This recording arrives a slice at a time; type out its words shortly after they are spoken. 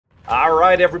All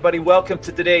right, everybody, welcome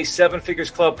to today's Seven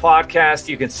Figures Club podcast.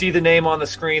 You can see the name on the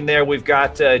screen there. We've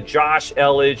got Josh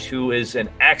ELLEDGE, who is an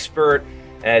expert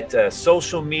at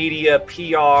social media,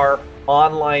 PR,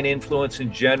 online influence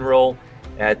in general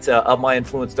at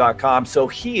upmyinfluence.com. So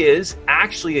he is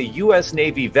actually a U.S.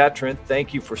 Navy veteran.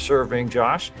 Thank you for serving,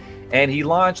 Josh. And he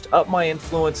launched Up My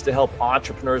Influence to help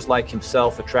entrepreneurs like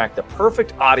himself attract the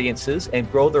perfect audiences and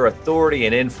grow their authority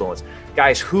and influence.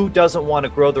 Guys, who doesn't want to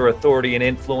grow their authority and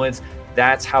influence?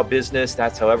 That's how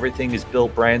that's how everything is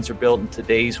built. Brands are built in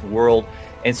today's world.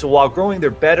 And so while growing, they're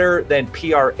better than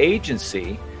PR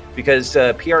agency, because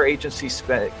PR agencies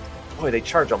they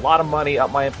charge a lot of money.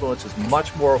 Up My Influence is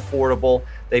much more affordable.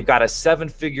 They've got a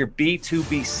 7-figure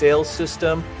B2B sales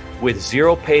system with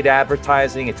zero paid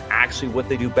advertising. It's actually what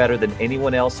they do better than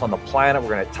anyone else on the planet. We're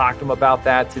going to talk to them about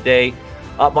that today.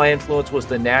 Up My Influence was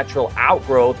the natural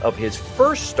outgrowth of his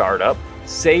first startup,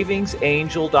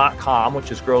 savingsangel.com, which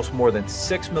has grossed more than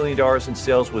 $6 million in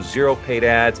sales with zero paid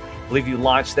ads. I believe you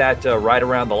launched that right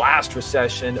around the last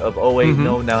recession of 08 and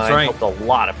 09. Right. Helped a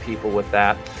lot of people with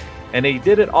that. And he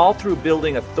did it all through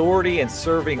building authority and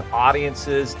serving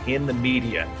audiences in the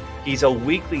media. He's a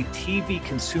weekly TV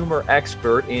consumer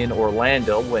expert in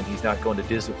Orlando when he's not going to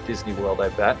Disney World, I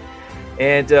bet.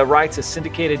 And writes a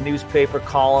syndicated newspaper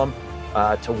column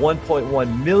to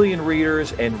 1.1 million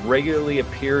readers and regularly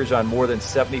appears on more than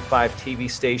 75 TV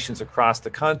stations across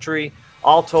the country.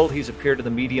 All told, he's appeared in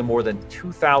the media more than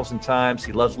 2,000 times.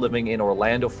 He loves living in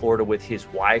Orlando, Florida with his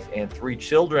wife and 3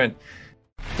 children.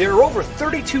 There are over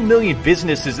 32 million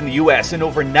businesses in the U.S., and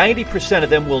over 90%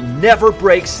 of them will never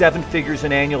break 7 figures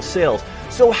in annual sales.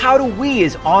 So how do we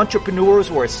as entrepreneurs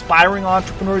or aspiring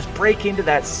entrepreneurs break into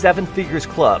that 7 figures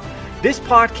club? This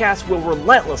podcast will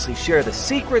relentlessly share the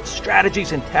secrets,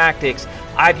 strategies, and tactics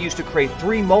I've used to create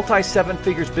 3 multi-7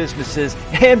 figures businesses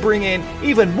and bring in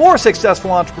even more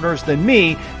successful entrepreneurs than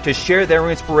me to share their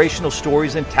inspirational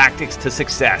stories and tactics to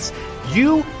success.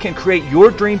 You can create your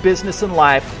dream business and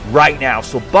life right now.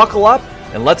 So buckle up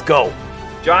and let's go.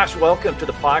 Josh, welcome to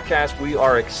the podcast. We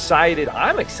are excited.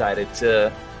 I'm excited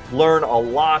to learn a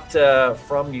lot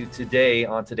from you today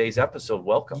on today's episode.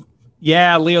 Welcome.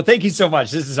 Yeah, Leo, thank you so much.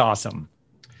 This is awesome.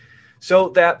 So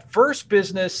that first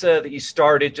business that you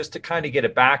started, just to kind of get a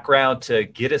background to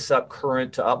get us up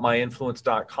current to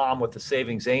upmyinfluence.com with the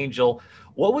Savings Angel,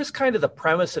 what was kind of the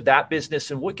premise of that business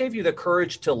and what gave you the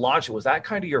courage to launch it? Was that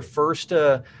kind of your first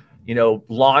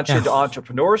launch into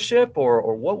entrepreneurship,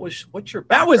 or what's your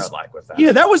background like with that?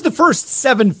 Yeah, that was the first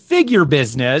 7-figure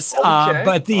business. Okay.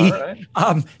 But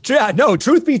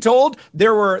truth be told,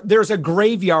 there's a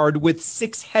graveyard with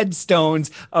 6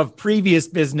 headstones of previous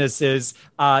businesses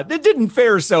that didn't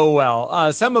fare so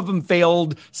well. Some of them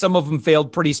failed. Some of them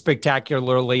failed pretty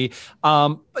spectacularly.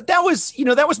 But that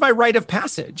was my rite of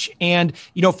passage. And,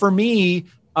 for me,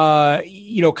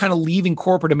 kind of leaving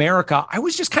corporate America, I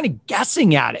was just kind of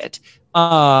guessing at it,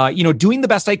 doing the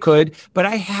best I could, but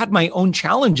I had my own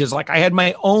challenges. Like I had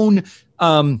my own,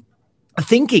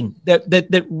 thinking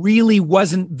that really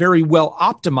wasn't very well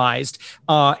optimized.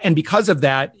 And because of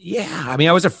that,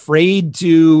 I was afraid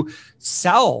to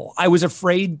sell. I was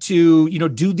afraid to,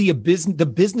 do the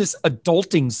business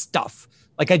adulting stuff.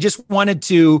 Like I just wanted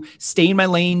to stay in my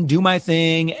lane, do my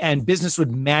thing, and business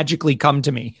would magically come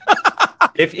to me.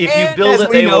 If you build it,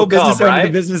 they will come, right?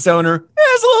 The business owner,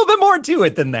 there's a little bit more to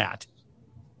it than that.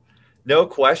 No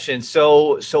question.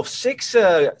 So 6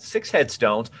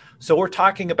 headstones. So we're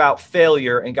talking about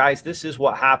failure. And guys, this is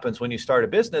what happens when you start a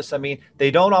business. I mean,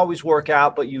 they don't always work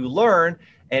out, but you learn.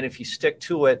 And if you stick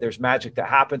to it, there's magic that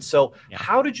happens. So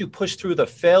How did you push through the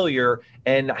failure,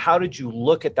 and how did you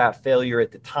look at that failure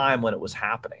at the time when it was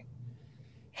happening?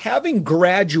 Having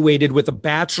graduated with a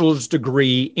bachelor's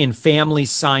degree in family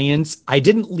science, I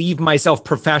didn't leave myself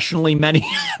professionally many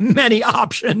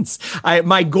options.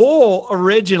 My goal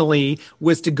originally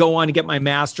was to go on to get my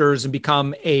master's and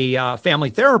become a family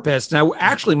therapist. And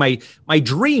my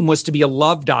dream was to be a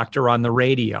love doctor on the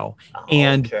radio.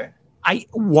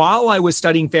 While I was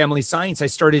studying family science, I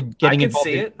started getting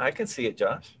involved. I can see it,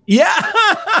 Josh. Yeah.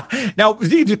 Now,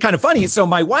 it's kind of funny. So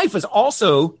my wife was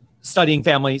also studying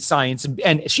family science,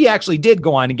 and she actually did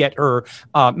go on and get her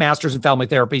master's in family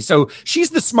therapy. So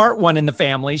she's the smart one in the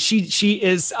family. She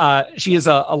is a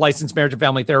licensed marriage and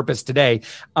family therapist today.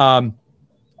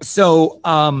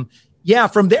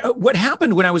 From there, what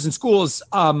happened when I was in school is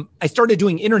I started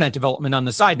doing internet development on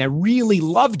the side, and I really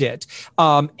loved it.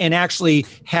 And actually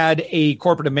had a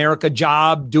corporate America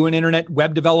job doing internet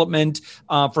web development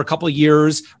for a couple of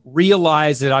years.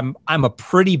 Realized that I'm a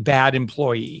pretty bad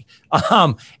employee,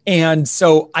 and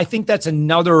so I think that's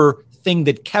another thing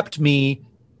that kept me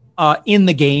in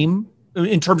the game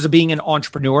in terms of being an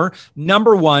entrepreneur.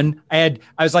 Number one, I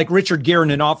was like Richard Gere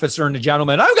in An Officer and a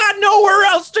Gentleman. I've got nowhere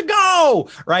else to go,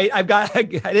 right? I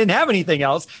didn't have anything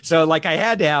else. So like I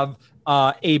had to have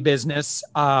a business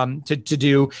to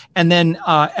do. And then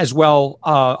as well,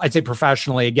 I'd say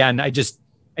professionally, again, I didn't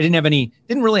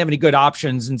really have any good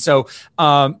options. And so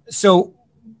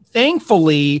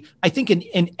thankfully, I think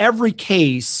in every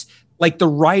case, like the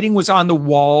writing was on the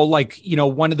wall. Like,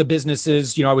 one of the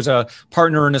businesses, I was a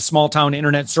partner in a small town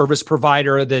internet service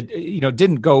provider that,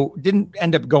 didn't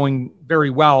end up going very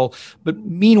well. But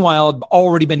meanwhile, I'd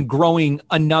already been growing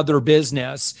another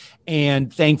business.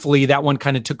 And thankfully that one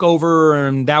kind of took over.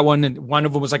 And one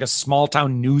of them was like a small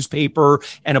town newspaper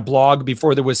and a blog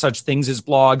before there was such things as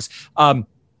blogs.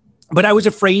 But I was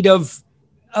afraid of,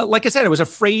 like I said, I was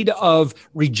afraid of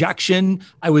rejection.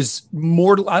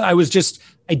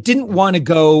 I didn't want to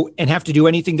go and have to do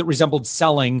anything that resembled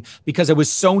selling because I was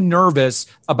so nervous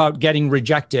about getting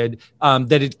rejected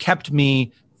that it kept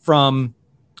me from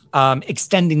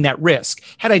extending that risk.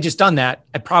 Had I just done that,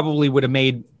 I probably would have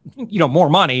made more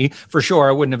money for sure.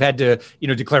 I wouldn't have had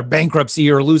to, declare bankruptcy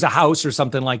or lose a house or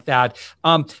something like that.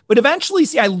 But eventually,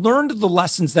 I learned the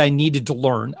lessons that I needed to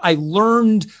learn. I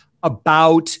learned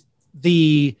about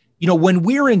when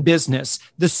we're in business,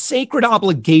 the sacred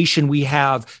obligation we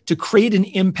have to create an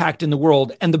impact in the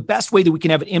world. And the best way that we can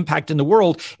have an impact in the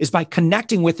world is by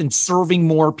connecting with and serving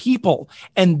more people.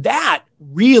 And that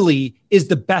really is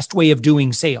the best way of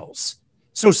doing sales.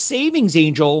 So Savings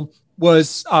Angel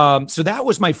was, that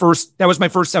was my first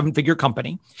 7-figure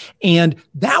company. And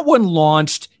that one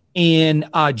launched in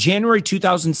January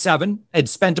 2007. I'd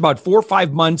spent about 4 or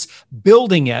 5 months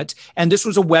building it. And this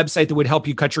was a website that would help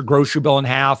you cut your grocery bill in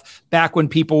half back when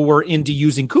people were into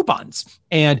using coupons.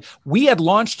 And we had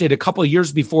launched it a few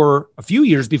years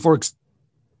before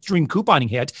extreme couponing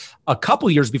hit, a couple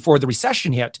years before the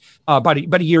recession hit, about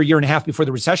a year and a half before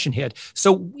the recession hit.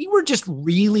 So we were just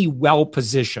really well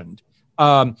positioned.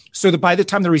 So that by the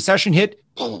time the recession hit,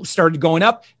 started going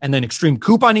up, and then extreme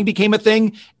couponing became a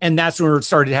thing. And that's when we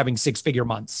started having 6-figure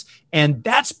months. And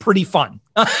that's pretty fun.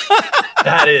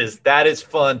 That is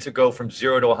fun to go from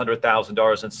 $0 to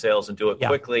 $100,000 in sales and do it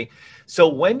quickly. So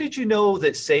when did you know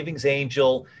that Savings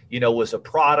Angel, was a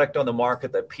product on the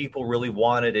market that people really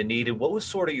wanted and needed? What was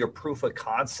sort of your proof of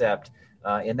concept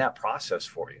in that process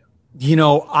for you?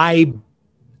 I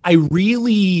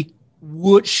really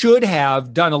should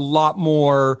have done a lot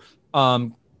more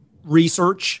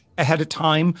research ahead of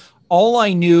time. All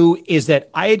I knew is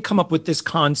that I had come up with this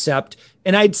concept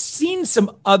and I'd seen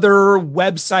some other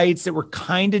websites that were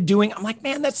kind of doing. I'm like,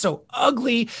 man, that's so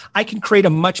ugly. I can create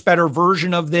a much better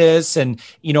version of this and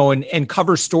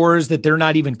cover stores that they're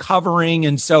not even covering.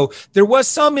 And so there was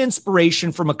some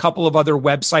inspiration from a couple of other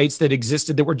websites that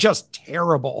existed that were just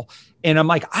terrible. And I'm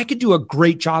like, I could do a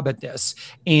great job at this.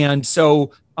 And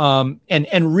so,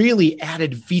 and really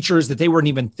added features that they weren't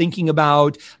even thinking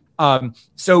about.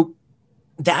 So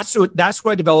that's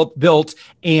what I built.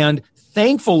 And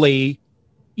thankfully,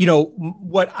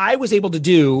 what I was able to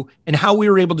do and how we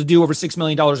were able to do over $6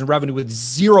 million in revenue with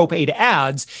 0 paid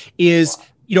ads is,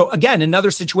 again,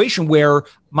 another situation where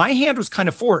my hand was kind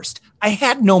of forced. I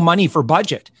had no money for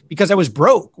budget because I was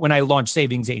broke when I launched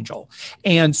Savings Angel.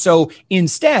 And so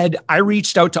instead, I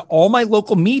reached out to all my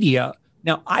local media.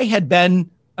 Now, I had been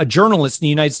a journalist in the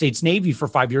United States Navy for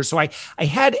 5 years. So I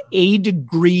had a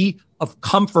degree of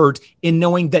comfort in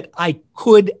knowing that I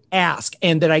could ask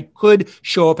and that I could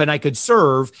show up and I could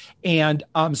serve. And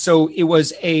so it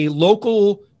was a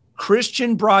local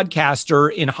Christian broadcaster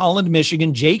in Holland,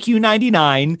 Michigan,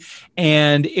 JQ99.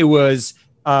 And it was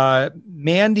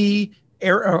Mandy,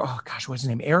 what's his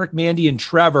name? Eric, Mandy, and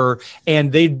Trevor.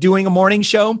 And they're doing a morning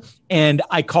show. And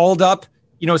I called up,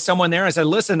 someone there. I said,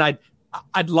 listen,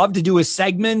 I'd love to do a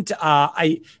segment.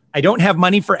 I don't have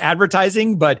money for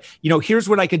advertising, but here's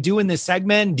what I could do in this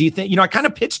segment. Do you think, I kind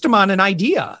of pitched them on an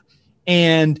idea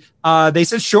and they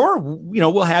said, sure,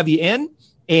 we'll have you in.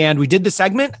 And we did the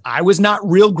segment. I was not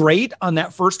real great on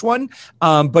that first one,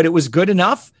 but it was good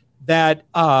enough that,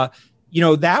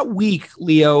 that week,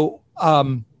 Leo,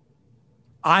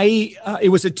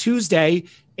 it was a Tuesday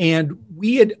and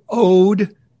we had owed,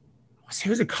 it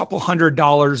was a couple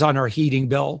 $100 on our heating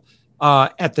bill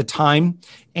at the time.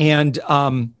 And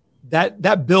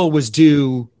that bill was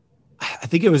due, I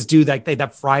think it was due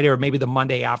that Friday or maybe the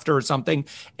Monday after or something.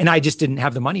 And I just didn't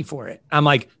have the money for it. I'm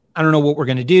like, I don't know what we're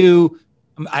going to do.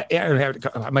 I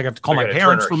might have to call my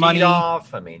parents for money.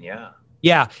 Off. I mean, yeah.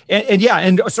 Yeah.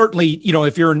 And certainly,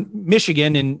 if you're in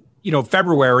Michigan in,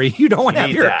 February, you don't want to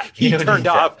have your heat turned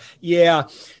off. Yeah.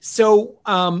 So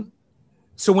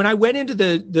when I went into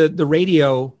the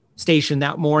radio station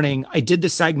that morning. I did the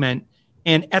segment,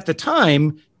 and at the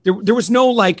time, there was no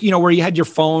like, where you had your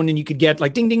phone and you could get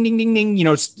like ding, ding, ding, ding,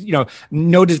 ding,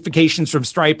 notifications from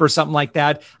Stripe or something like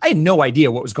that. I had no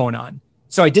idea what was going on.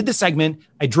 So I did the segment.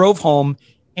 I drove home,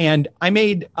 and I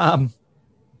made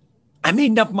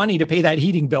enough money to pay that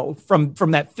heating bill from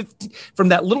that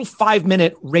little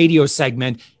 5-minute radio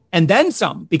segment, and then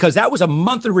some, because that was a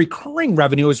monthly recurring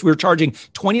revenue. As we were charging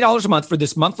 $20 a month for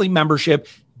this monthly membership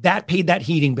that paid that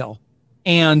heating bill.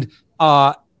 And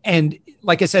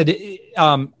like I said,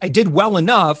 I did well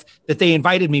enough that they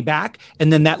invited me back.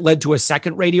 And then that led to a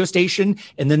second radio station.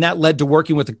 And then that led to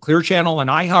working with a Clear Channel and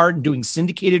iHeart and doing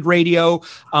syndicated radio.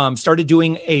 Started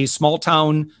doing a small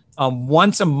town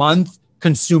once a month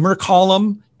consumer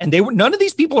column. And none of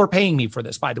these people are paying me for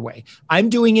this, by the way. I'm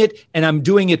doing it, and I'm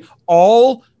doing it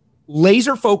all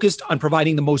laser focused on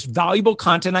providing the most valuable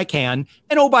content I can.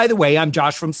 And oh, by the way, I'm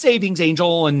Josh from Savings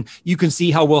Angel, and you can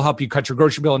see how we'll help you cut your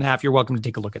grocery bill in half. You're welcome to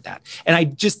take a look at that. And I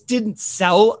just didn't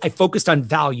sell. I focused on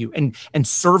value and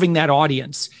serving that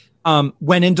audience.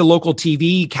 Went into local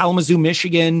TV, Kalamazoo,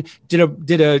 Michigan, did a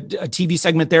TV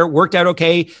segment there, worked out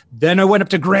okay. Then I went up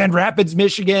to Grand Rapids,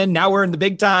 Michigan. Now we're in the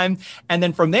big time. And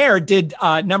then from there, did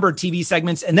a number of TV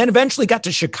segments, and then eventually got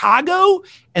to Chicago,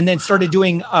 and then started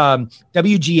doing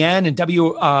WGN and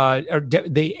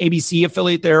the ABC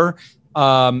affiliate there.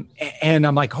 And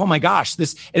I'm like, oh my gosh, and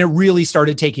it really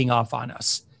started taking off on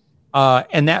us.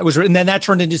 And then that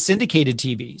turned into syndicated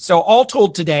TV. So all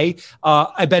told today,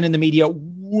 I've been in the media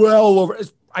well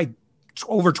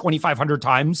over 2,500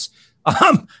 times.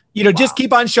 Wow. Just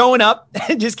keep on showing up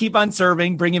and just keep on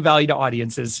serving, bringing value to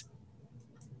audiences.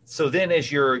 So then as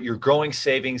you're growing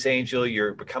Savings Angel,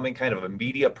 you're becoming kind of a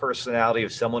media personality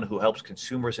of someone who helps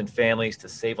consumers and families to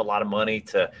save a lot of money,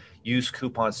 to use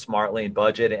coupons smartly and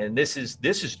budget. And this is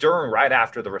right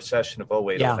after the recession of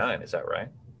 08, 09. Is that right?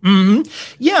 Mm-hmm.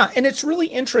 Yeah. And it's really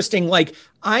interesting. Like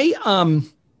we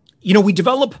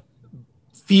develop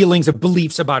feelings of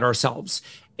beliefs about ourselves.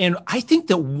 And I think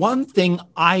that one thing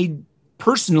I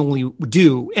personally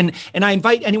do, and I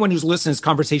invite anyone who's listening to this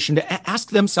conversation to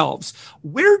ask themselves,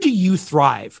 where do you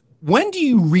thrive? When do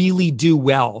you really do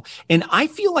well? And I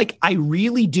feel like I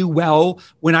really do well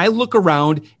when I look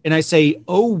around and I say,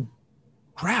 oh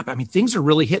crap, I mean, things are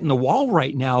really hitting the wall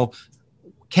right now.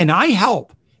 Can I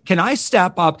help? Can I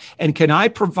step up, and can I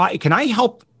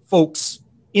help folks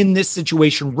in this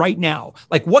situation right now?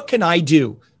 Like, what can I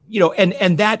do?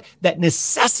 And that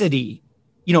necessity,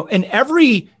 and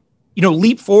every,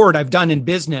 leap forward I've done in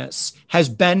business has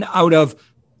been out of,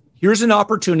 here's an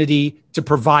opportunity to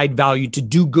provide value, to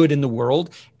do good in the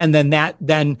world. And then that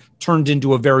turned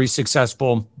into a very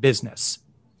successful business.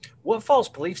 What false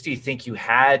beliefs do you think you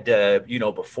had,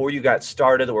 before you got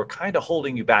started that were kind of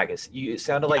holding you back? It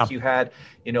sounded like you had,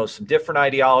 some different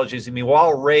ideologies. I mean, we're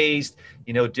all raised,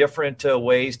 different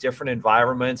ways, different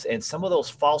environments. And some of those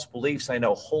false beliefs I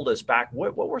know hold us back.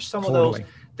 What were some of those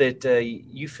that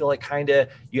you feel like kind of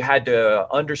you had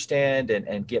to understand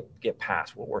and get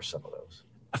past? What were some of those?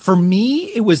 For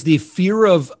me, it was the fear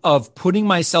of putting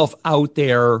myself out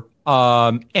there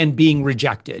and being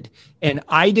rejected. And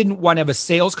I didn't want to have a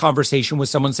sales conversation with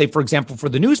someone, say, for example, for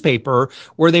the newspaper,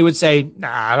 where they would say, nah,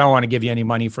 I don't want to give you any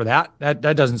money for that. That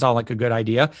doesn't sound like a good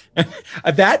idea.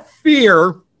 That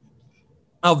fear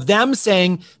of them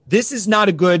saying,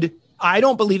 I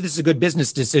don't believe this is a good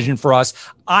business decision for us.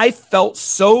 I felt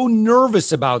so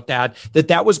nervous about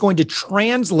that was going to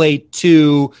translate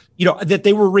to, that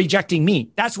they were rejecting me.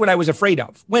 That's what I was afraid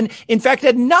of, when in fact it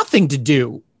had nothing to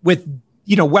do with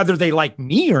whether they like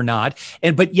me or not.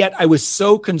 But yet I was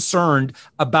so concerned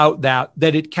about that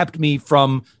it kept me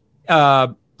from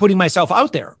putting myself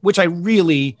out there, which I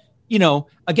really,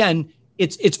 again,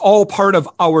 it's all part of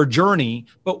our journey.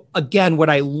 But again, what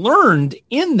I learned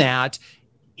in that,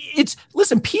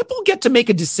 listen, people get to make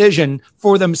a decision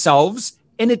for themselves,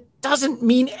 and it doesn't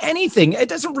mean anything. It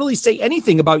doesn't really say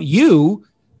anything about you,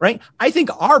 right? I think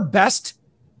our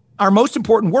most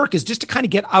important work is just to kind of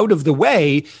get out of the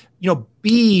way,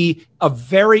 be a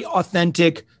very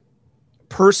authentic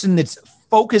person that's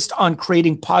focused on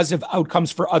creating positive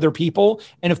outcomes for other people.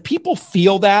 And if people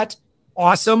feel that,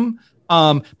 awesome.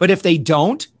 But if they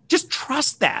don't, just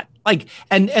trust that.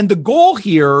 And the goal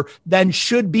here then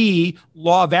should be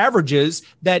law of averages,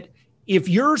 that if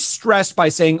you're stressed by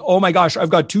saying, oh my gosh, I've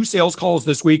got 2 sales calls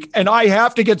this week and I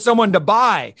have to get someone to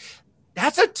buy,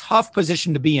 that's a tough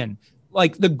position to be in.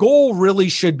 The goal really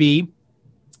should be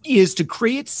is to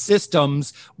create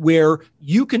systems where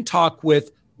you can talk with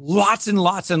lots and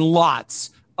lots and lots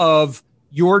of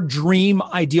your dream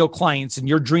ideal clients and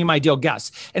your dream ideal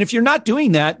guests. And if you're not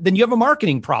doing that, then you have a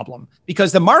marketing problem,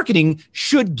 because the marketing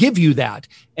should give you that.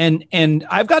 And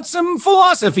I've got some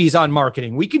philosophies on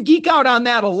marketing. We could geek out on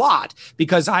that a lot,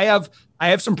 because I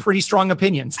have some pretty strong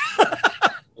opinions.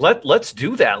 Let's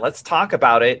do that. Let's talk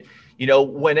about it.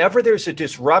 Whenever there's a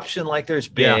disruption like there's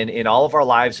been in all of our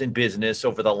lives in business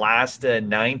over the last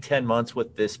 9-10 months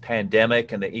with this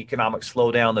pandemic and the economic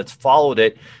slowdown that's followed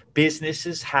it,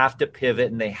 businesses have to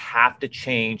pivot and they have to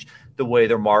change the way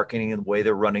they're marketing and the way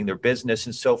they're running their business.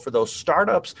 And so for those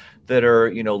startups that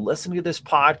are, listening to this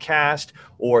podcast,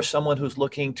 or someone who's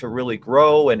looking to really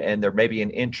grow and they're maybe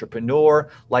an entrepreneur,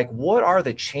 like, what are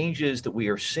the changes that we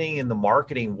are seeing in the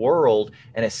marketing world?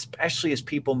 And especially as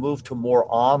people move to more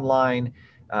online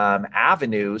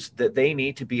avenues that they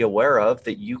need to be aware of,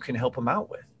 that you can help them out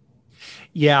with?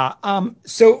 Yeah.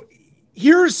 So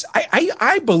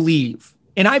I believe,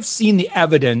 and I've seen the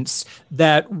evidence,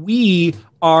 that we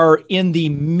are in the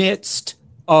midst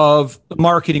of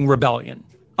marketing rebellion.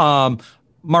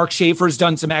 Mark Schaefer's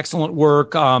done some excellent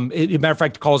work. As a matter of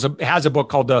fact, has a book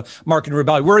called The Marketing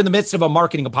Rebellion. We're in the midst of a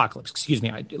marketing apocalypse. Excuse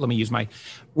me.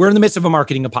 We're in the midst of a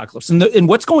marketing apocalypse. And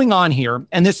what's going on here,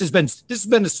 and this has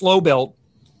been a slow build.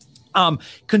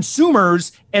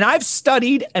 Consumers, and I've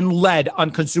studied and led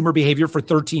on consumer behavior for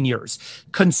 13 years.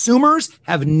 Consumers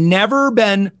have never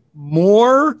been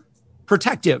more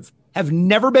protective, have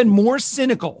never been more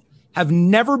cynical, have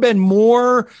never been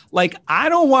more like, I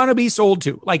don't want to be sold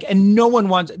to. And no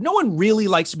one really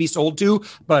likes to be sold to,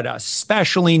 but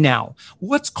especially now.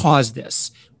 What's caused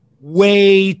this?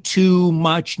 Way too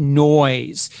much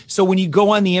noise. So when you go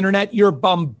on the internet, you're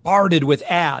bombarded with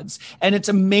ads. And it's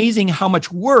amazing how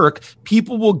much work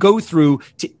people will go through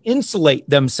to insulate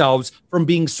themselves from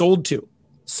being sold to.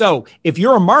 So if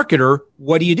you're a marketer,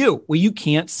 what do? Well, you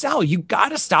can't sell. You got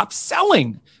to stop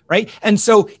selling, right? And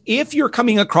so if you're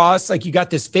coming across like you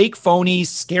got this fake, phony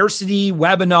scarcity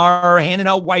webinar, handing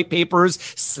out white papers,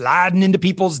 sliding into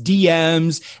people's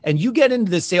DMs, and you get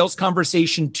into the sales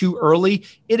conversation too early,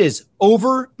 it is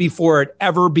over before it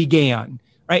ever began.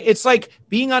 Right? It's like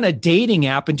being on a dating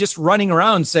app and just running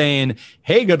around saying,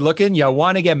 hey, good looking, you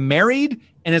want to get married?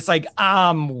 And it's like,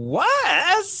 what?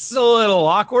 That's a little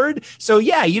awkward. So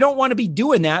yeah, you don't want to be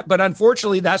doing that. But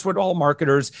unfortunately, that's what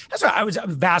a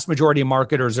vast majority of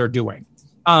marketers are doing.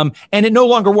 And it no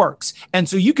longer works. And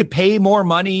so you could pay more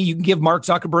money. You can give Mark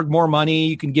Zuckerberg more money.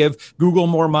 You can give Google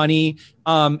more money.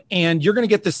 And you're going to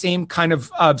get the same kind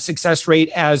of success rate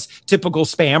as typical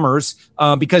spammers,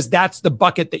 because that's the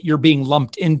bucket that you're being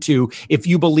lumped into. If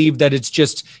you believe that it's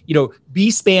just, be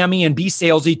spammy and be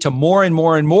salesy to more and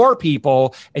more and more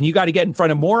people, and you got to get in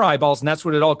front of more eyeballs. And that's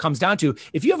what it all comes down to.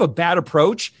 If you have a bad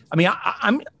approach,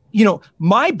 I'm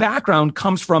my background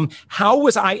comes from how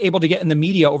was I able to get in the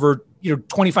media over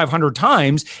 2,500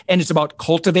 times. And it's about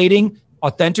cultivating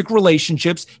authentic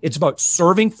relationships. It's about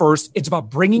serving first. It's about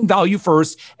bringing value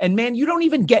first. And man, you don't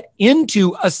even get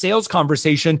into a sales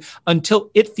conversation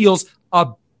until it feels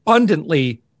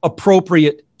abundantly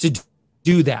appropriate to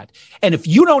do that. And if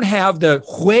you don't have the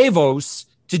huevos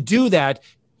to do that,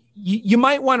 you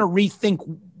might want to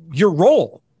rethink your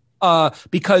role.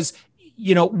 Because,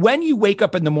 when you wake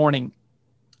up in the morning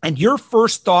and your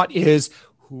first thought is,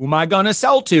 who am I going to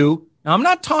sell to? Now, I'm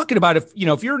not talking about if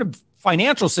you're in a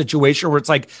financial situation where it's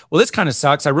like, well, this kind of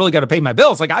sucks. I really got to pay my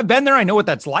bills. Like, I've been there. I know what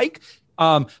that's like.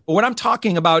 But what I'm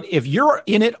talking about, if you're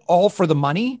in it all for the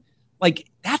money, like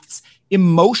that's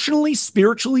emotionally,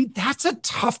 spiritually, that's a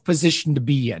tough position to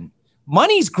be in.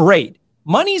 Money's great.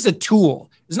 Money's a tool.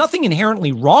 There's nothing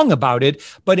inherently wrong about it.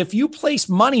 But if you place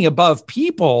money above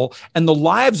people and the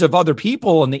lives of other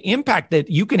people and the impact that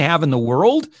you can have in the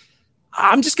world,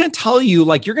 I'm just going to tell you,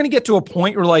 like, you're going to get to a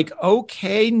point where like,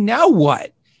 okay, now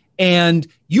what? And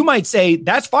you might say,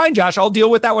 that's fine, Josh, I'll deal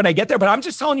with that when I get there. But I'm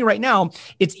just telling you right now,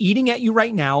 it's eating at you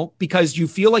right now because you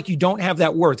feel like you don't have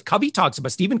that worth.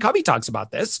 Stephen Covey talks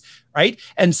about this, right?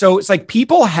 And so it's like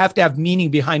people have to have meaning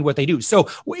behind what they do. So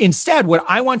instead, what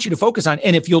I want you to focus on,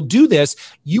 and if you'll do this,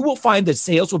 you will find that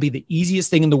sales will be the easiest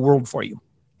thing in the world for you.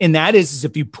 And that is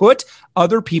if you put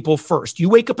other people first. You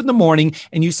wake up in the morning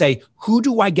and you say, who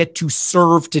do I get to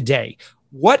serve today?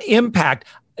 What impact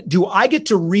do I get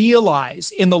to realize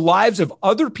in the lives of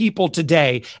other people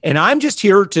today? And I'm just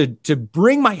here to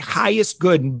bring my highest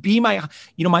good and be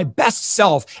my best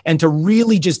self, and to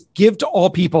really just give to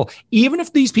all people, even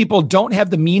if these people don't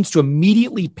have the means to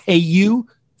immediately pay you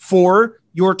for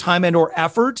your time and or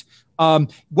effort.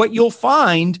 What you'll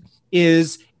find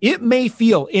is it may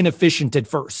feel inefficient at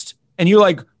first. And you're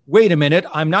like, wait a minute,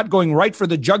 I'm not going right for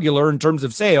the jugular in terms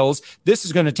of sales. This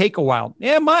is going to take a while.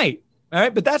 Yeah, it might. All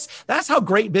right. But that's how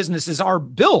great businesses are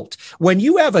built. When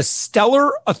you have a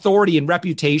stellar authority and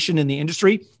reputation in the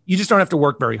industry, you just don't have to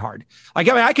work very hard. Like,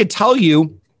 I mean, I could tell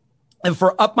you, and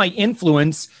for Up My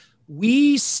Influence,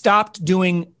 we stopped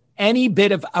doing any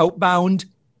bit of outbound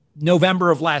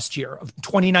November of last year, of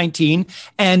 2019.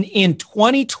 And in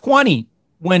 2020,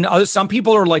 when some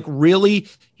people are like really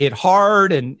hit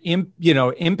hard and,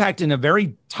 impact in a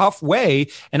very tough way,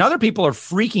 and other people are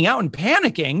freaking out and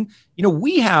panicking,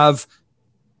 we have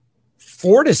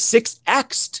 4 to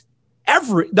 6x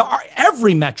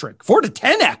every metric, 4 to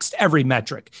 10x every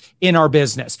metric in our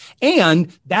business.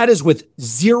 And that is with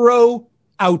zero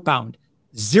outbound,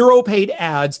 zero paid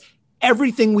ads.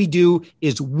 Everything we do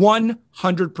is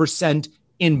 100%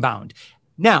 inbound.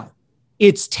 Now,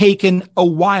 it's taken a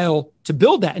while to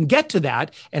build that and get to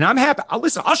that. And I'm happy.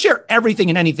 I'll share everything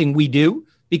and anything we do,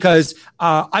 because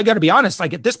I got to be honest,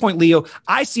 like at this point, Leo,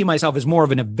 I see myself as more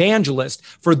of an evangelist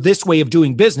for this way of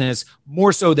doing business,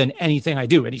 more so than anything I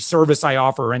do, any service I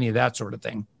offer or any of that sort of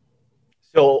thing.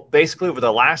 So basically over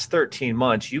the last 13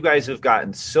 months, you guys have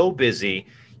gotten so busy.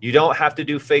 You don't have to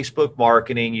do Facebook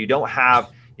marketing. You don't have,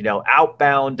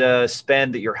 outbound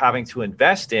spend that you're having to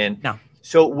invest in. No.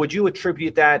 So would you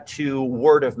attribute that to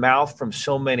word of mouth from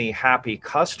so many happy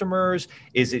customers?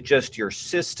 Is it just your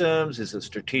systems? Is it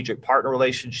strategic partner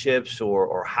relationships,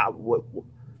 or how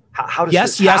does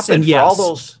this happen for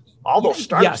all those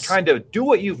startups trying to do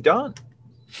what you've done?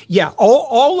 Yeah,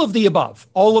 all of the above,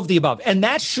 and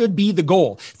that should be the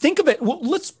goal. Think of it. Well,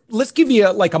 let's give you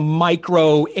like a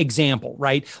micro example,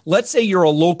 right? Let's say you're a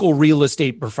local real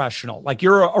estate professional, like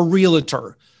you're a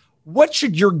realtor. What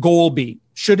should your goal be?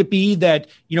 Should it be that,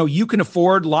 you can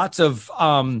afford lots of,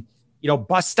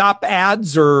 bus stop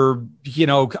ads, or,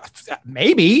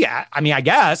 maybe, I mean, I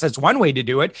guess that's one way to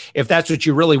do it if that's what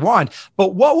you really want.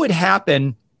 But what would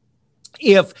happen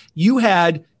if you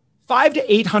had 500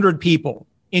 to 800 people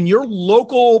in your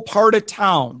local part of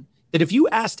town that if you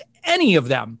asked any of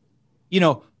them,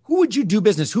 who would you do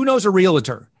business? Who knows a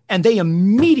realtor? And they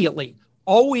immediately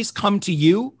always come to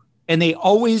you, and they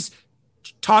always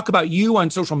talk about you on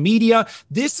social media.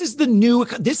 This is the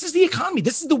economy.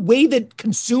 This is the way that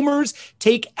consumers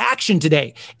take action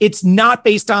today. It's not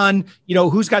based on,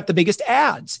 who's got the biggest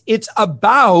ads. It's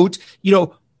about,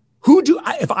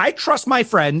 if I trust my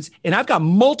friends, and I've got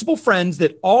multiple friends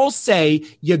that all say,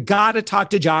 you got to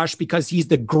talk to Josh because he's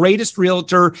the greatest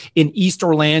realtor in East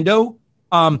Orlando.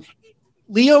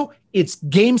 Leo, it's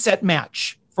game, set,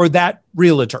 match for that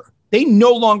realtor. They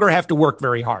no longer have to work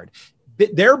very hard.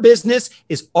 Their business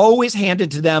is always handed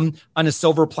to them on a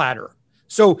silver platter.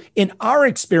 So in our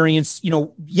experience,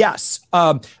 yes,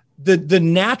 the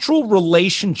natural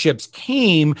relationships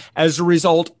came as a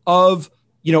result of,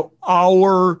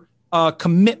 our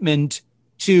commitment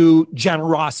to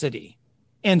generosity.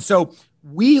 And so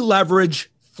we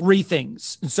leverage 3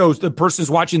 things. And so the person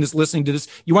who's watching this, listening to this,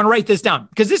 you want to write this down,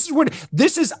 because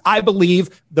this is, I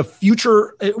believe, the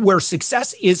future where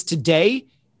success is today.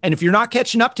 And if you're not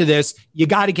catching up to this, you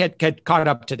got to get caught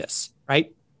up to this,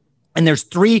 right? And there's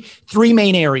three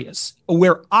main areas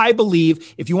where I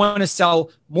believe if you want to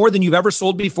sell more than you've ever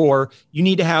sold before, you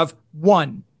need to have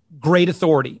 1, great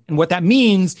authority. And what that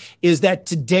means is that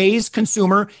today's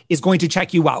consumer is going to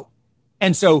check you out.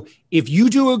 And so if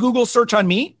you do a Google search on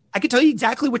me, I can tell you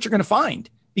exactly what you're going to find,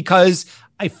 because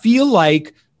I feel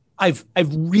like I've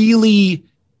really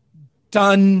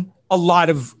done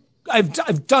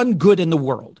I've done good in the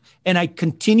world, and I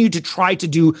continue to try to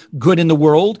do good in the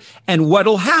world. And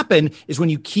what'll happen is when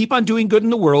you keep on doing good in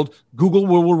the world, Google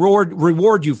will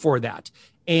reward you for that.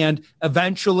 And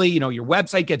eventually, your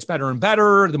website gets better and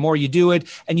better the more you do it,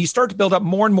 and you start to build up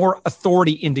more and more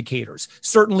authority indicators.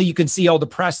 Certainly, you can see all the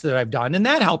press that I've done, and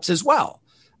that helps as well.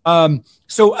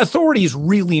 So authority is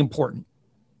really important.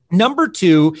 Number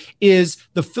 2 is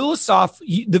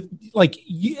philosophically,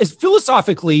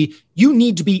 you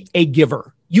need to be a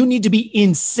giver. You need to be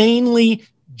insanely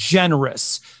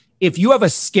generous. If you have a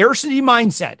scarcity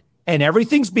mindset and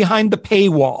everything's behind the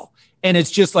paywall, and it's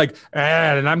just like,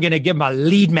 and I'm going to give him a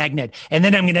lead magnet, and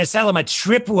then I'm going to sell him a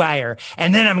tripwire,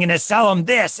 and then I'm going to sell him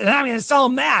this, and I'm going to sell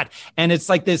him that. And it's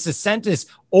like this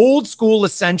old school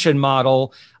ascension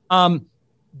model.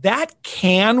 That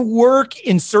can work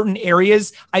in certain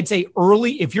areas. I'd say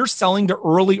if you're selling to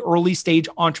early stage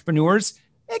entrepreneurs,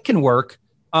 it can work.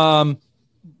 There's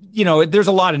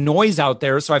a lot of noise out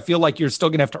there, so I feel like you're still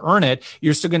going to have to earn it.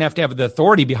 You're still going to have the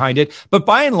authority behind it. But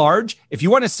by and large, if you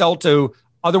want to sell to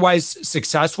otherwise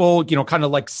successful, kind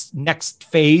of like next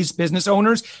phase business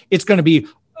owners, it's going to be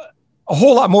a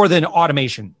whole lot more than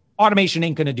automation. Automation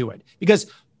ain't going to do it, because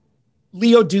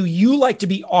Leo, do you like to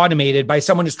be automated by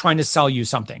someone who's trying to sell you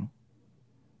something?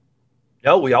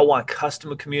 No, we all want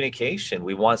customer communication.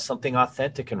 We want something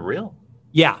authentic and real.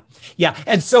 Yeah. Yeah.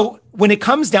 And so when it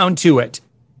comes down to it,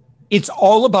 it's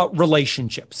all about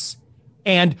relationships.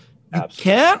 And you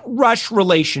can't rush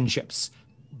relationships,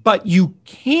 but you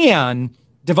can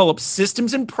develop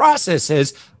systems and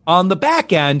processes on the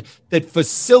back end that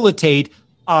facilitate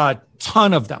a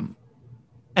ton of them.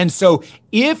 And so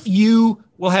if you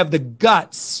will have the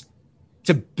guts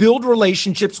to build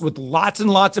relationships with lots and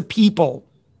lots of people,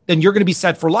 then you're going to be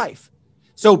set for life.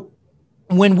 So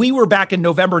when we were back in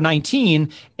November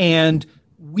 19 and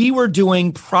we were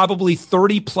doing probably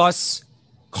 30 plus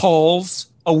calls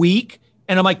a week,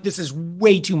 and I'm like, this is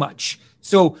way too much.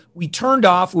 So we turned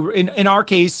off. We were in our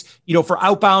case, for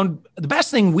outbound, the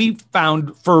best thing we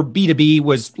found for B2B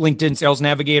was LinkedIn Sales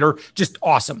Navigator, just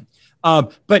awesome.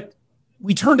 But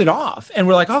we turned it off and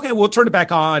we're like, okay, we'll turn it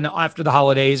back on after the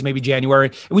holidays, maybe January.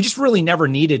 And we just really never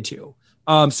needed to.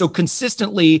 So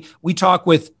consistently, we talk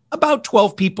with about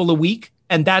 12 people a week,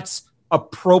 and that's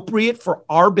appropriate for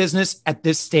our business at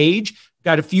this stage.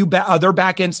 Got a few other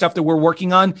back-end stuff that we're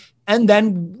working on. And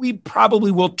then we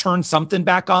probably will turn something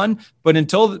back on. But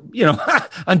until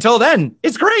then,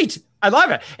 it's great. I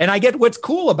love it. And I get what's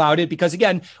cool about it because,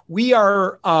 again, we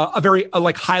are a very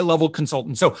high level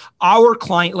consultant. So our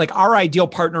client, like our ideal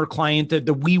partner client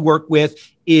that we work with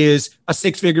is a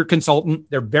 6-figure consultant.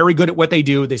 They're very good at what they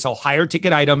do. They sell higher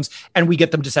ticket items and we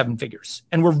get them to 7 figures.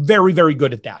 And we're very, very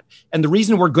good at that. And the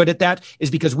reason we're good at that is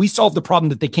because we solve the problem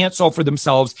that they can't solve for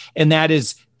themselves. And that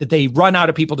is that they run out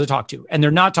of people to talk to and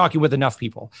they're not talking with enough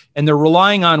people. And they're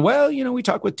relying on, we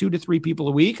talk with 2 to 3 people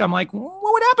a week. I'm like, what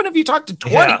would happen if you talked to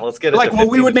 20? Yeah, let's get it.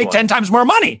 We would make 10 times more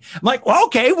money. I'm like,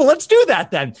 okay, let's do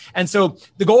that then. And so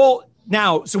the goal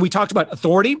now, so we talked about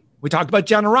authority. We talked about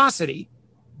generosity.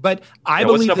 But I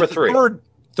believe that the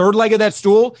third leg of that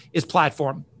stool is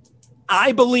platform.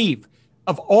 I believe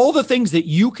of all the things that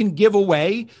you can give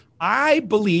away, I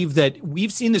believe that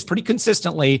we've seen this pretty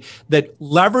consistently, that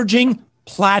leveraging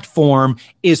platform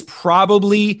is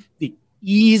probably the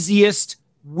easiest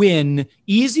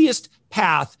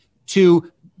path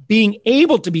to being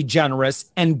able to be generous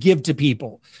and give to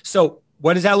people. So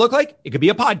what does that look like? It could be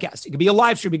a podcast. It could be a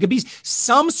live stream. It could be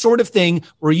some sort of thing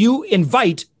where you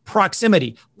invite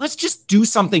proximity. Let's just do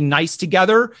something nice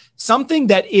together, something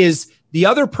that is the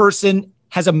other person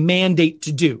has a mandate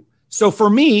to do. So for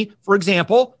me, for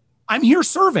example, I'm here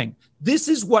serving. This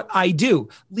is what I do.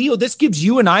 Leo, this gives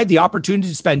you and I the opportunity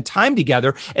to spend time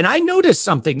together. And I noticed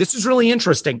something. This is really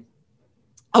interesting.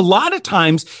 A lot of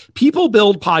times people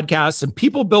build podcasts and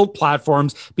people build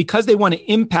platforms because they want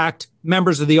to impact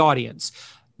members of the audience.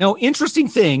 Now, interesting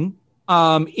thing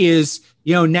is,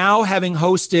 now having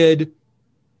hosted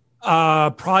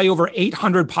probably over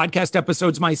 800 podcast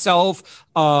episodes myself,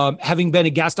 having been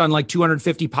a guest on like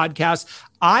 250 podcasts,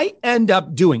 I end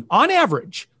up doing, on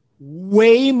average,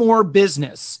 way more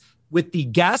business with the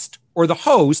guest or the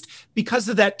host because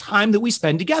of that time that we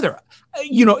spend together.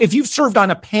 If you've served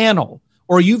on a panel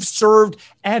or you've served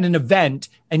at an event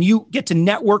and you get to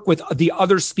network with the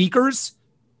other speakers,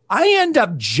 I end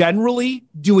up generally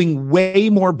doing way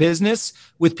more business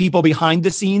with people behind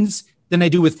the scenes than I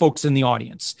do with folks in the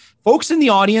audience. Folks in the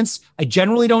audience, I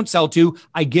generally don't sell to,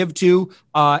 I give to,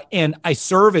 and I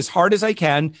serve as hard as I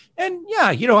can. And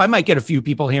yeah, I might get a few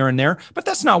people here and there, but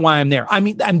that's not why I'm there. I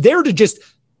mean, I'm there to just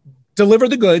deliver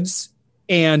the goods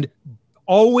and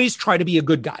always try to be a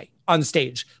good guy on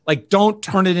stage. Like, don't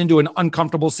turn it into an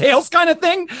uncomfortable sales kind of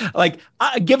thing. Like,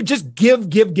 give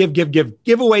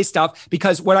away stuff,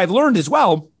 because what I've learned as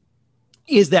well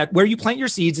is that where you plant your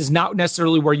seeds is not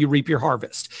necessarily where you reap your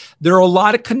harvest. There are a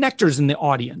lot of connectors in the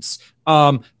audience.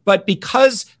 But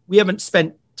because we haven't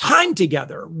spent time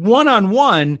together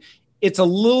one-on-one, it's a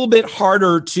little bit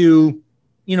harder to,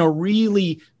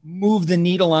 really move the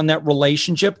needle on that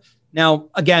relationship. Now,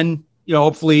 again,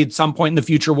 hopefully at some point in the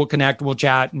future, we'll connect, we'll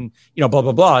chat and, blah,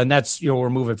 blah, blah. And that's, we're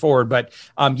moving forward. But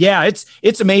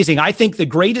it's amazing. I think the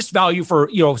greatest value for,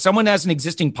 someone has an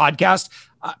existing podcast,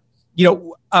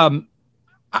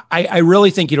 I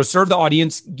really think, serve the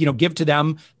audience, give to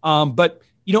them, but,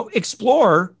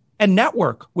 explore and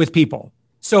network with people.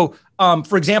 So,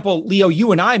 for example, Leo,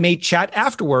 you and I may chat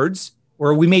afterwards,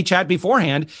 or we may chat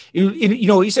beforehand.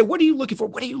 You say, what are you looking for?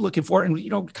 What are you looking for? And,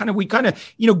 we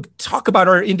talk about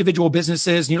our individual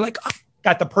businesses, and you're like,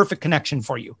 got the perfect connection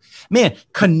for you. Man,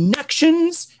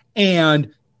 connections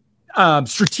and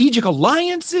strategic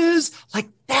alliances, like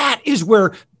that is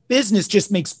where business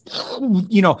just makes,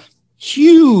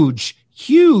 huge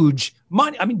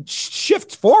money. I mean,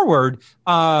 shift forward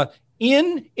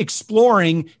in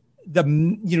exploring the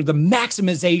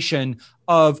maximization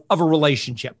of a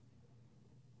relationship.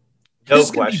 This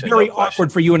is going to be very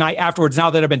awkward for you and I afterwards. Now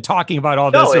that I've been talking about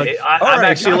all this, I'm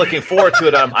actually looking forward to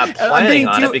it. I'm planning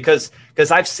on it because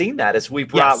I've seen that as we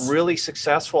brought really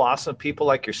successful, awesome people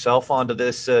like yourself onto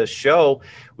this show.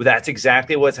 That's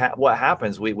exactly what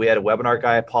happens. We had a webinar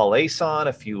guy, Paul Ace, on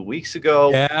a few weeks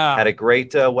ago. Yeah. Had a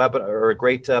great webinar or a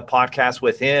great podcast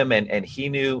with him, and he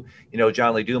knew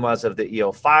John Lee Dumas of the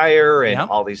EO Fire and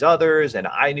all these others, and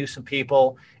I knew some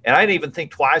people, and I didn't even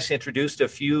think twice. Introduced a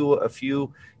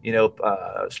few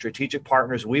strategic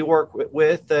partners we work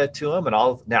with to them, and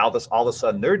all of a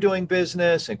sudden they're doing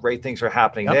business and great things are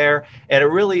happening there. And it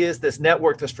really is this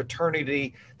network, this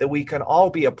fraternity that we can all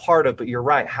be a part of. But you're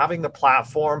right, having the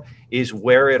platform is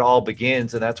where it all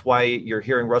begins. And that's why you're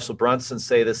hearing Russell Brunson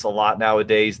say this a lot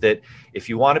nowadays, that if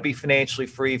you want to be financially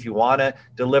free, if you want to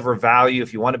deliver value,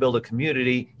 if you want to build a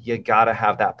community, you got to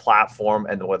have that platform.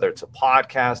 And whether it's a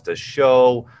podcast, a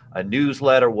show, a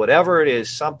newsletter, whatever it is,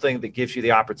 something that gives you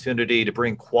the opportunity to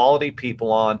bring quality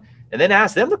people on and then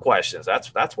ask them the questions.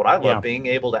 That's what I love, being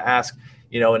able to ask,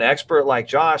 an expert like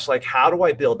Josh, like, how do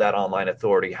I build that online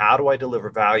authority? How do I deliver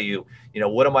value?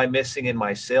 What am I missing in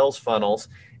my sales funnels?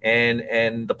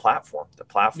 And the platform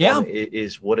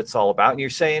is what it's all about. And you're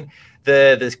saying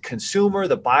the consumer,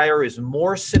 the buyer is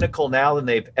more cynical now than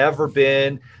they've ever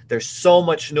been. There's so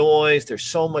much noise. There's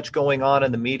so much going on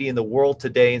in the media in the world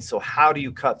today. And so how do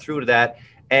you cut through to that?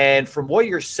 And from what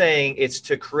you're saying, it's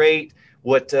to create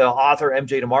what author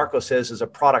MJ DeMarco says is a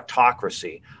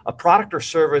productocracy, a product or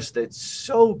service that's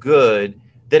so good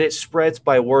that it spreads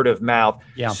by word of mouth.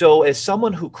 Yeah. So as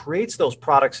someone who creates those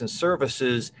products and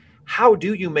services, how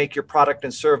do you make your product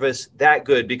and service that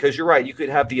good? Because you're right, you could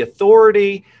have the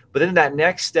authority, but then that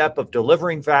next step of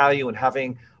delivering value and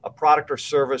having a product or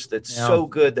service that's so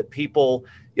good that people,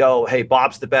 hey,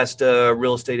 Bob's the best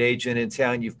real estate agent in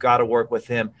town. You've got to work with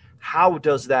him. How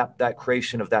does that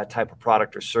creation of that type of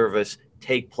product or service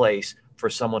take place for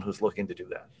someone who's looking to do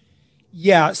that?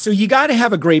 Yeah, so you got to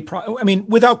have a great product. I mean,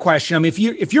 without question. I mean,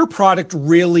 if your product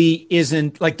really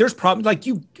isn't like, there's problems. Like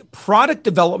product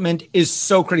development is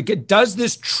so critical. Does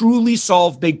this truly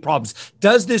solve big problems?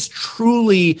 Does this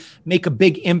truly make a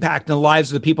big impact in the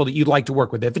lives of the people that you'd like to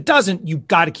work with? If it doesn't, you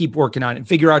got to keep working on it and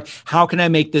figure out, how can I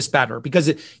make this better?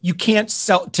 Because you can't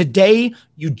sell today.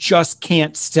 You just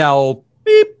can't sell.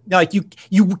 Beep. Like you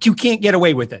can't get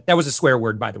away with it. That was a swear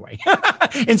word, by the way.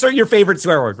 Insert your favorite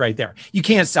swear word right there. You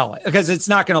can't sell it because it's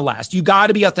not going to last. You got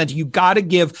to be authentic. You got to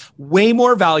give way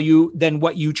more value than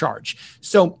what you charge.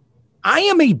 So I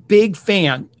am a big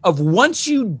fan of, once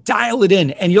you dial it in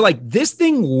and you're like, this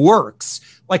thing works.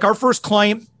 Like our first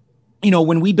client,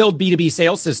 when we build B2B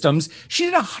sales systems, she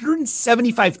did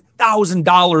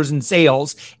 $175,000 in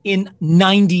sales in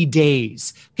 90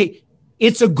 days. Okay.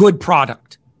 It's a good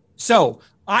product. So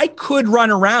I could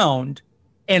run around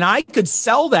and I could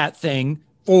sell that thing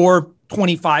for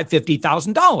 $25,000,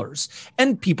 $50,000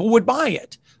 and people would buy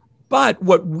it. But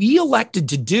what we elected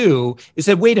to do is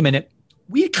said, wait a minute,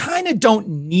 we kind of don't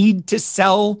need to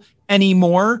sell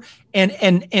anymore.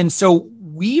 And so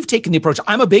we've taken the approach.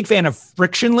 I'm a big fan of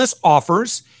frictionless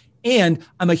offers, and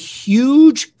I'm a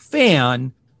huge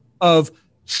fan of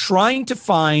trying to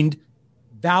find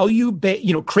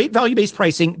create value-based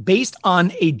pricing based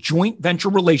on a joint venture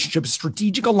relationship,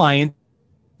 strategic alliance.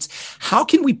 How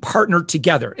can we partner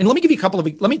together? And let me give you a couple of,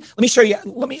 let me show you,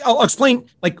 I'll explain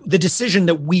like the decision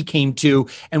that we came to.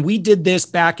 And we did this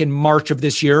back in March of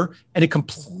this year, and it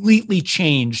completely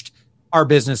changed our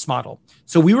business model.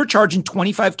 So we were charging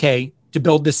 $25K to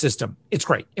build this system. It's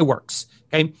great. It works.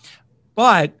 Okay.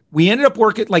 But we ended up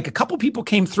working, like a couple people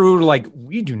came through, like,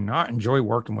 we do not enjoy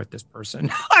working with this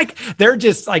person. Like, they're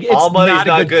just like, it's all money is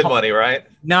not good money, right?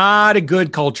 Not a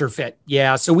good culture fit.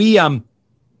 Yeah. So we, no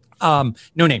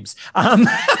names.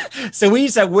 So we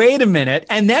said, wait a minute.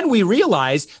 And then we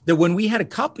realized that when we had a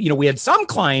couple, we had some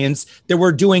clients that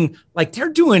were doing, like, they're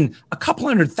doing a couple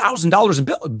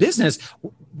 $100,000 in business.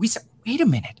 We said, wait a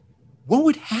minute. What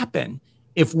would happen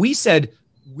if we said,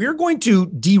 we're going to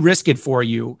de-risk it for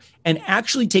you and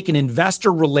actually take an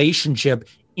investor relationship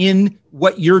in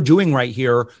what you're doing right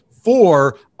here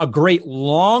for a great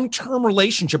long-term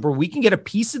relationship where we can get a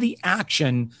piece of the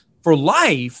action for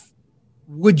life?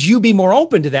 Would you be more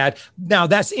open to that? Now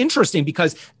that's interesting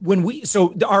because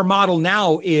our model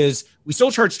now is we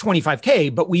still charge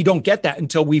 $25K, but we don't get that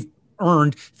until we've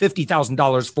earned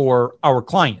 $50,000 for our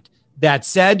client. That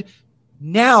said,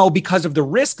 now because of the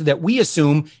risk that we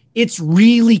assume, it's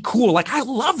really cool. Like, I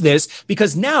love this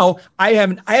because now I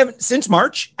haven't since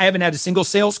March, I haven't had a single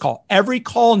sales call. Every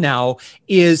call now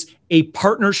is a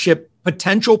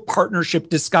potential partnership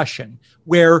discussion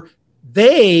where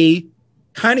they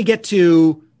kind of get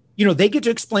to they get to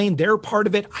explain their part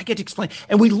of it. I get to explain.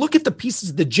 And we look at the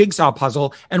pieces of the jigsaw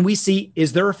puzzle and we see,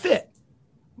 is there a fit?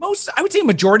 I would say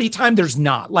majority of the time there's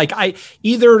not. Like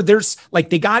there's like,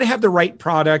 they got to have the right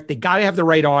product. They got to have the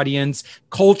right audience,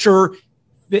 culture.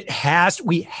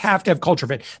 We have to have culture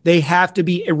fit. They have to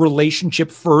be a relationship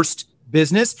first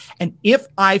business. And if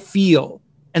I feel,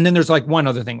 and then there's like one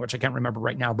other thing, which I can't remember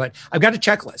right now, but I've got a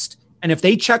checklist. And if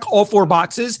they check all 4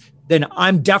 boxes, then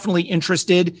I'm definitely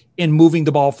interested in moving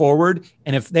the ball forward.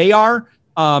 And if they are,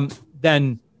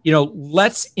 then, so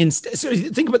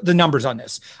think about the numbers on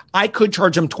this. I could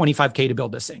charge them $25K to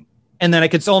build this thing. And then I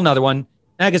could sell another one.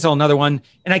 And I could sell another one.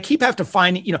 And I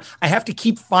have to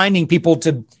keep finding people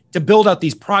to build out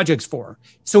these projects for.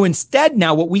 So instead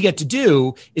now what we get to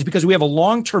do is, because we have a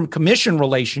long-term commission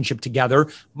relationship together,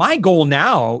 my goal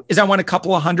now is I want a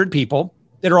couple of hundred people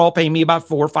that are all paying me about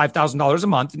 $4,000 or $5,000 a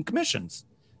month in commissions.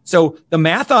 So the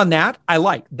math on that, I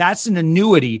like. That's an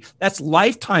annuity. That's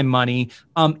lifetime money.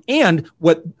 And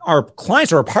what our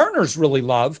clients or our partners really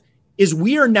love is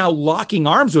we are now locking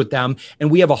arms with them,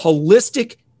 and we have a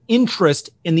holistic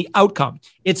interest in the outcome.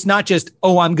 It's not just,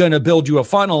 I'm going to build you a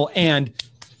funnel and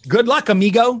good luck,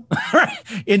 amigo.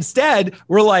 Instead,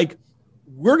 we're like,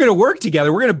 we're going to work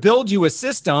together. We're going to build you a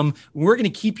system. We're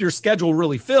going to keep your schedule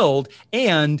really filled.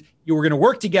 And we're going to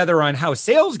work together on how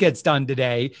sales gets done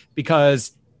today,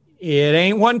 because it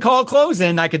ain't one call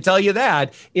closing. I can tell you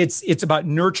that. It's about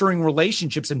nurturing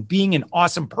relationships and being an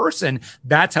awesome person.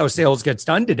 That's how sales gets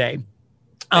done today.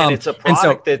 And it's a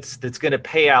product that's going to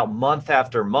pay out month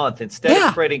after month. Instead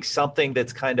of creating something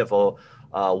that's kind of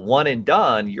a one and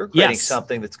done, you're creating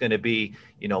something that's going to be,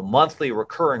 monthly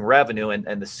recurring revenue.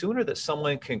 And the sooner that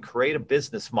someone can create a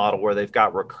business model where they've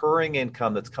got recurring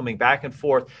income that's coming back and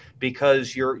forth,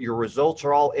 because your results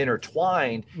are all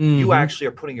intertwined, you actually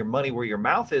are putting your money where your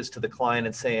mouth is to the client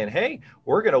and saying, hey,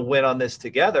 we're going to win on this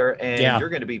together, and you're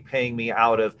going to be paying me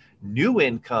out of new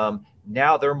income.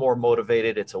 Now they're more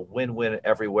motivated. It's a win-win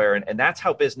everywhere. And that's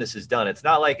how business is done. It's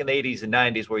not like in the 80s and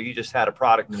 90s where you just had a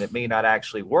product and it may not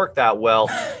actually work that well.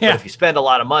 But if you spend a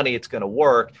lot of money, it's going to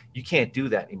work. You can't do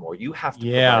that anymore. You have to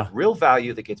provide real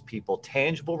value that gets people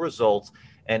tangible results.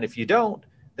 And if you don't,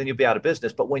 then you'll be out of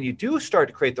business. But when you do start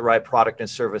to create the right product and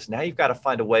service, now you've got to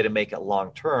find a way to make it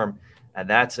long-term. And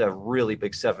that's a really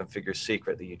big 7-figure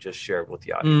secret that you just shared with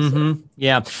the audience.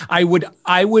 Yeah, I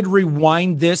would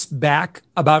rewind this back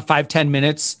about 5-10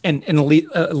 minutes, and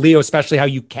Leo, especially how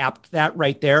you capped that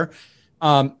right there.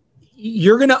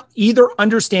 You're going to either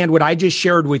understand what I just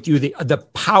shared with you, the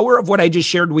power of what I just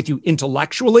shared with you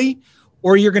intellectually,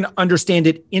 or you're going to understand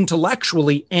it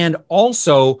intellectually and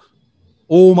also,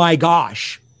 oh my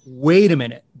gosh, wait a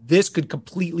minute, this could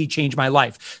completely change my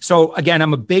life. So again,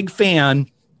 I'm a big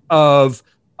fan of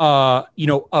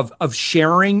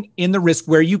sharing in the risk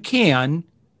where you can.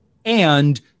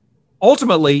 And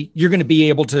ultimately you're going to be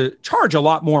able to charge a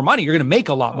lot more money. You're going to make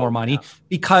a lot more money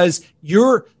because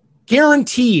you're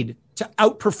guaranteed to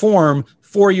outperform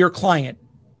for your client.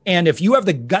 And if you have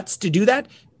the guts to do that,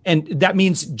 and that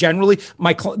means generally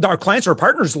our clients or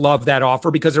partners love that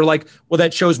offer, because they're like, well,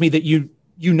 that shows me that you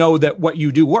know that what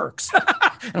you do works.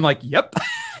 And I'm like, yep.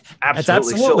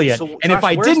 Absolutely. That's absolutely it. And Josh, if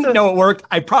I didn't know it worked,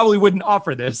 I probably wouldn't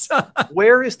offer this.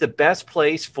 Where is the best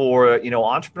place for,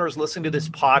 entrepreneurs listening to this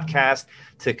podcast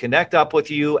to connect up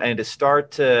with you and to start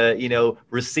to,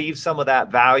 receive some of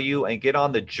that value and get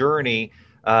on the journey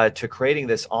to creating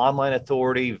this online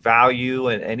authority value?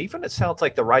 And even it sounds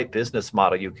like the right business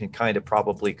model. You can kind of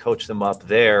probably coach them up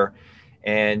there.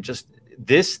 And just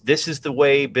this is the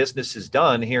way business is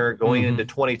done here going into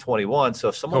 2021. So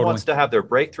if someone wants to have their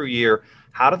breakthrough year,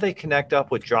 how do they connect up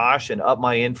with Josh and Up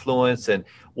My Influence, and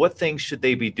what things should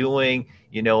they be doing,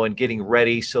 and getting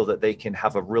ready so that they can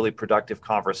have a really productive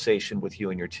conversation with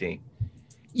you and your team?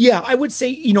 Yeah, I would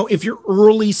say, if you're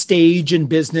early stage in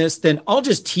business, then I'll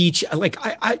just teach. Like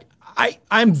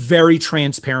I'm very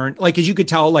transparent. Like, as you could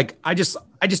tell, like I just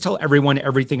tell everyone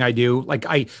everything I do. Like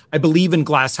I believe in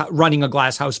running a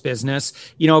glass house business,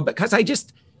 because I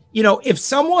just, if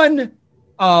someone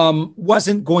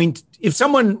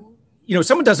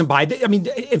someone doesn't buy it. I mean,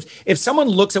 if someone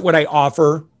looks at what I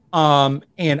offer,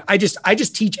 and I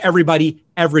just teach everybody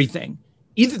everything.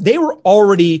 Either they were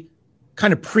already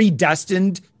kind of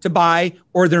predestined to buy,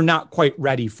 or they're not quite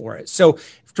ready for it. So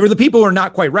for the people who are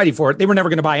not quite ready for it, they were never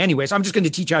going to buy anyway. So I'm just going to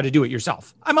teach you how to do it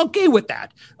yourself. I'm okay with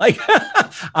that. Like,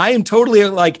 I am totally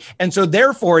and so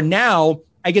therefore now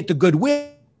I get the goodwill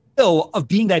of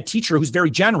being that teacher who's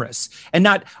very generous, and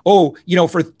not, for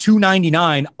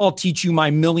 $299, I'll teach you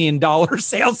my $1 million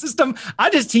sales system. I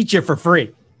just teach you for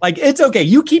free. Like, it's okay.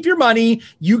 You keep your money,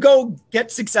 you go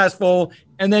get successful,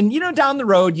 And then, down the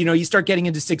road, you start getting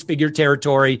into six-figure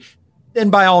territory. Then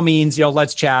by all means,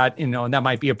 let's chat, and that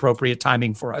might be appropriate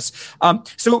timing for us.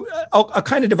 So I'll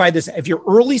kind of divide this. If you're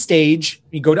early stage,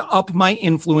 you go to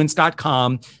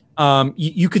upmyinfluence.com.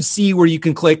 You could see where you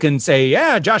can click and say,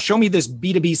 yeah, Josh, show me this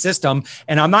B2B system.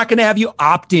 And I'm not going to have you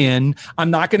opt in. I'm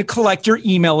not going to collect your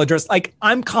email address. Like,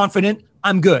 I'm confident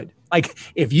I'm good. Like,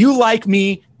 if you like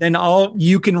me, then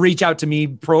you can reach out to me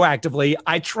proactively.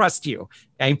 I trust you.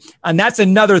 Okay. And that's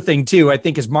another thing too. I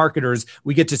think as marketers,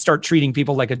 we get to start treating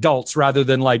people like adults rather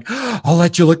than like, I'll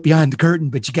let you look behind the curtain,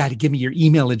 but you got to give me your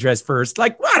email address first.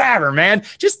 Like, whatever, man.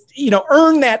 Just,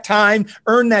 earn that time,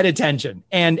 earn that attention,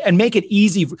 and make it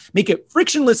easy, make it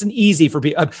frictionless and easy for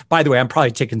people. By the way, I'm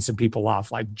probably ticking some people off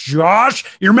like, Josh,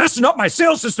 you're messing up my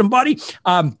sales system, buddy.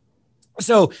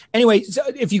 So anyway,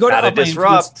 if you go to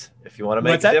disrupt, if you want to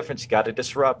make a difference, you got to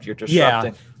disrupt. You're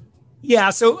disrupting.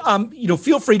 Yeah. So,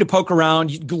 feel free to poke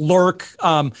around, lurk,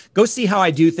 go see how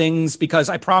I do things, because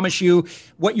I promise you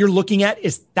what you're looking at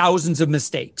is thousands of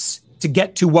mistakes to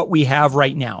get to what we have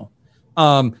right now.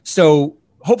 So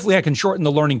hopefully I can shorten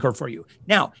the learning curve for you.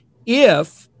 Now,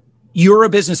 if you're a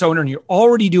business owner and you're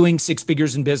already doing six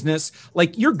figures in business,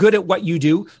 like you're good at what you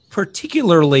do,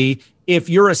 particularly if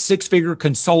you're a six-figure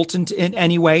consultant in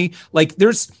any way, like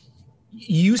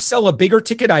you sell a bigger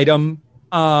ticket item,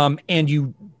 and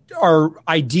you are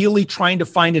ideally trying to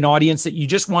find an audience that you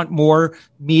just want more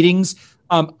meetings.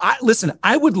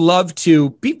 I would love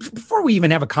to, before we even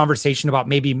have a conversation about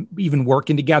maybe even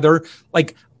working together,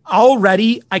 like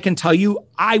already I can tell you,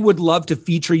 I would love to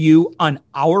feature you on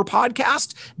our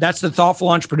podcast. That's The Thoughtful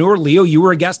Entrepreneur. Leo, you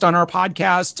were a guest on our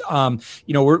podcast.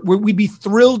 We'd be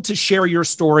thrilled to share your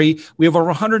story. We have over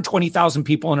 120,000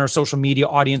 people in our social media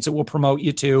audience that we'll promote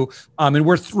you to. And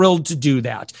we're thrilled to do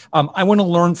that. I want to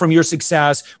learn from your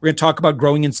success. We're going to talk about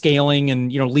growing and scaling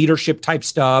and, leadership type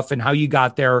stuff and how you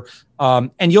got there.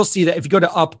 And you'll see that if you go to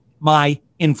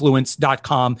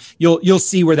upmyinfluence.com, you'll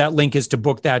see where that link is to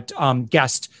book that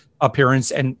guest appearance,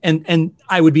 and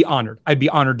I would be honored. I'd be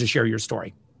honored to share your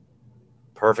story.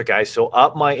 Perfect, guys. So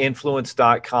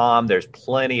upmyinfluence.com, there's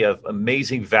plenty of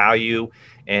amazing value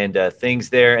and things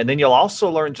there. And then you'll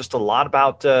also learn just a lot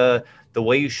about the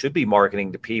way you should be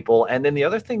marketing to people. And then the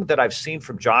other thing that I've seen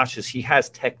from Josh is he has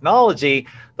technology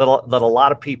that a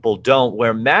lot of people don't,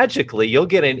 where magically you'll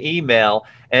get an email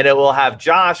and it will have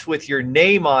Josh with your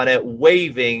name on it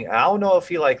waving. I don't know if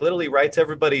he literally writes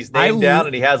everybody's name down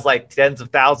and he has tens of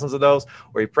thousands of those,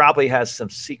 or he probably has some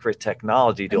secret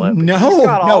technology doing it.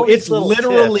 No, it's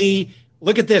literally tips.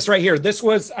 Look at this right here.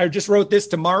 I just wrote this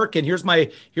to Mark, and here's my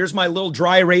little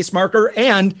dry erase marker.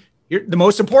 And the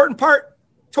most important part,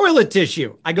 toilet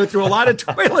tissue. I go through a lot of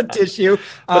toilet tissue.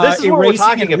 But this is what we're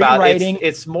talking about.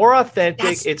 It's more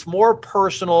authentic. It's more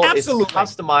personal. Absolutely. It's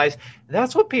customized. And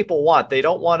that's what people want. They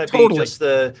don't want to be just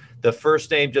the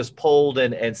first name just pulled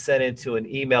and sent into an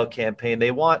email campaign.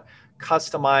 They want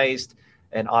customized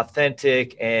and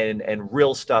authentic and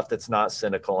real stuff that's not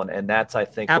cynical. And that's, I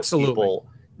think, what people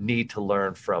need to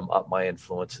learn from Up My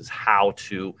Influence is how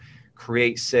to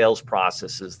create sales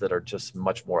processes that are just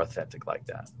much more authentic like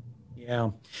that.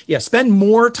 Yeah. Spend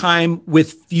more time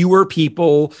with fewer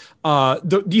people,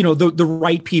 the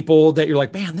right people that you're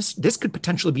like, man, this could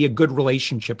potentially be a good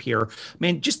relationship here.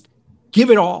 Man, just give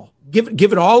it all, give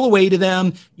it all away to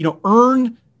them,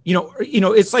 earn,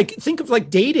 it's like, think of like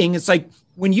dating. It's like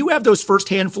when you have those first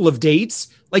handful of dates,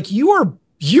 like you are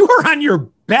on your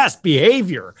best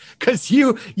behavior because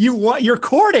you're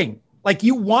courting. Like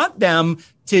you want them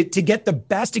to get the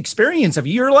best experience of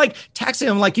you. You're like texting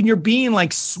them and you're being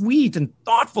sweet and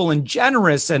thoughtful and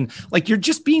generous and you're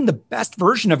just being the best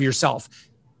version of yourself.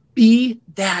 Be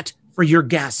that for your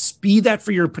guests. Be that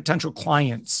for your potential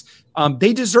clients.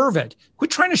 They deserve it.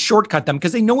 Quit trying to shortcut them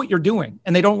because they know what you're doing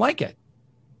and they don't like it.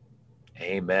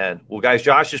 Amen. Well, guys,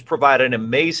 Josh has provided an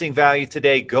amazing value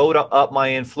today. Go to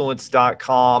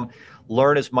upmyinfluence.com.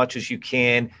 Learn as much as you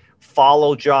can.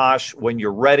 Follow Josh when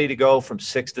you're ready to go from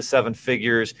 6 to 7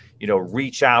 figures,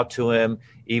 reach out to him.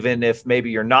 Even if maybe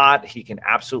you're not, he can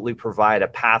absolutely provide a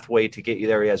pathway to get you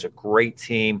there. He has a great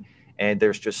team and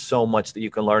there's just so much that you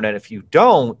can learn. And if you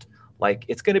don't,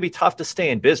 it's going to be tough to stay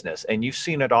in business. And you've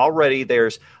seen it already.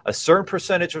 There's a certain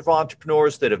percentage of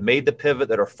entrepreneurs that have made the pivot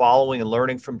that are following and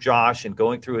learning from Josh and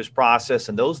going through his process.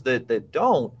 And those that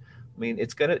don't, you're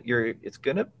not going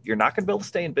to be able to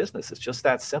stay in business. It's just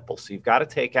that simple. So you've got to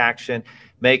take action,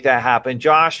 make that happen.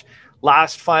 Josh,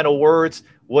 last final words.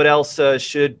 What else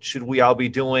should we all be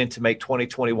doing to make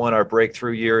 2021 our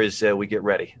breakthrough year as we get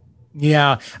ready?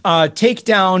 Yeah. Take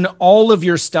down all of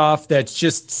your stuff that's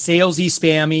just salesy,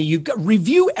 spammy.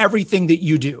 Review everything that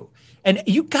you do And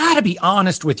you got to be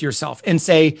honest with yourself and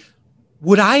say,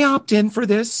 would I opt in for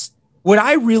this? Would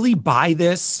I really buy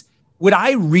this? Would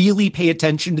I really pay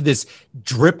attention to this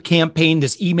drip campaign,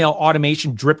 this email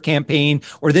automation drip campaign,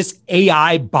 or this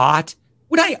AI bot?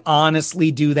 Would I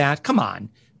honestly do that? Come on.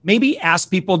 Maybe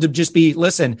ask people to just be,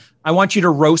 listen, I want you to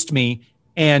roast me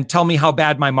and tell me how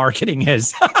bad my marketing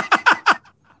is.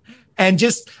 And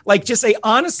just say,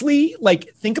 honestly,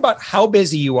 think about how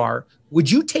busy you are. Would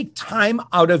you take time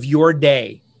out of your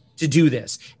day to do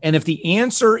this? And if the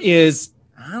answer is,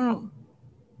 I don't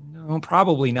know,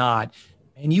 probably not.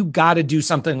 And you got to do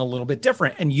something a little bit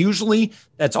different. And usually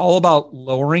that's all about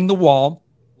lowering the wall,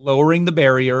 lowering the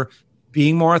barrier,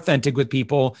 being more authentic with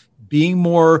people, being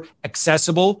more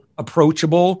accessible,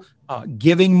 approachable,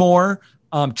 giving more,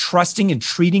 trusting and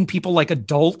treating people like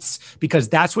adults, because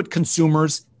that's what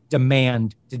consumers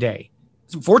demand today.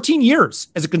 14 years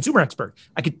as a consumer expert,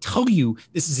 I could tell you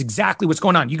this is exactly what's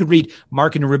going on. You could read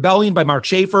Marketing Rebellion by Mark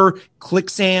Schaefer,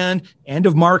 ClickSand, End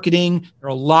of Marketing. There are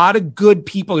a lot of good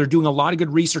people that are doing a lot of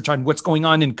good research on what's going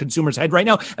on in consumers' head right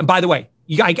now. And by the way,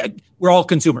 we're all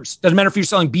consumers. Doesn't matter if you're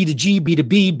selling B2G,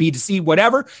 B2B, B2C,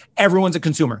 whatever. Everyone's a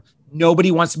consumer.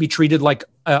 Nobody wants to be treated like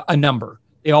a number.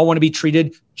 They all want to be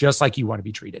treated just like you want to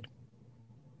be treated.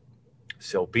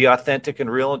 So be authentic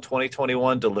and real in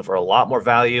 2021, deliver a lot more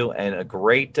value, and a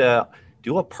great,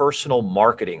 do a personal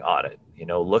marketing audit.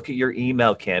 Look at your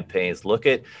email campaigns, look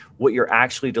at what you're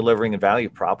actually delivering in value.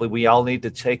 Probably we all need to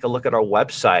take a look at our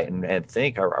website and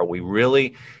think, are we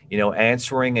really,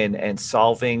 answering and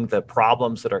solving the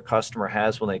problems that our customer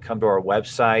has when they come to our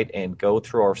website and go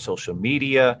through our social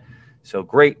media. So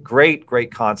great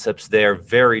concepts there.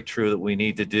 Very true that we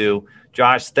need to do.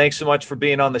 Josh, thanks so much for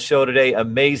being on the show today.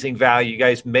 Amazing value. You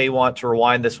guys may want to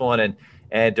rewind this one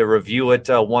and to review it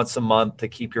once a month to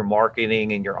keep your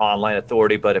marketing and your online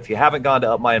authority. But if you haven't gone to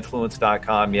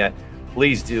upmyinfluence.com yet,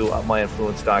 please do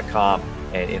upmyinfluence.com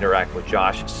and interact with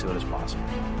Josh as soon as possible.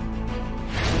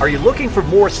 Are you looking for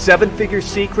more seven-figure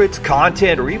secrets,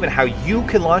 content, or even how you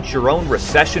can launch your own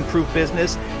recession-proof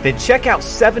business? Then check out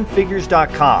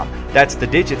sevenfigures.com. That's the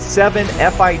digit 7,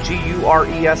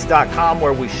 Figures.com,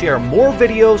 where we share more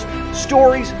videos,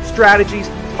 stories, strategies,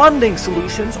 funding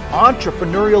solutions,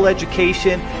 entrepreneurial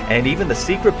education, and even the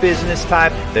secret business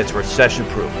type that's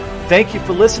recession-proof. Thank you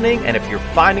for listening, and if you're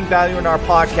finding value in our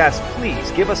podcast,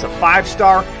 please give us a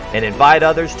 5-star and invite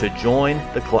others to join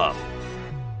the club.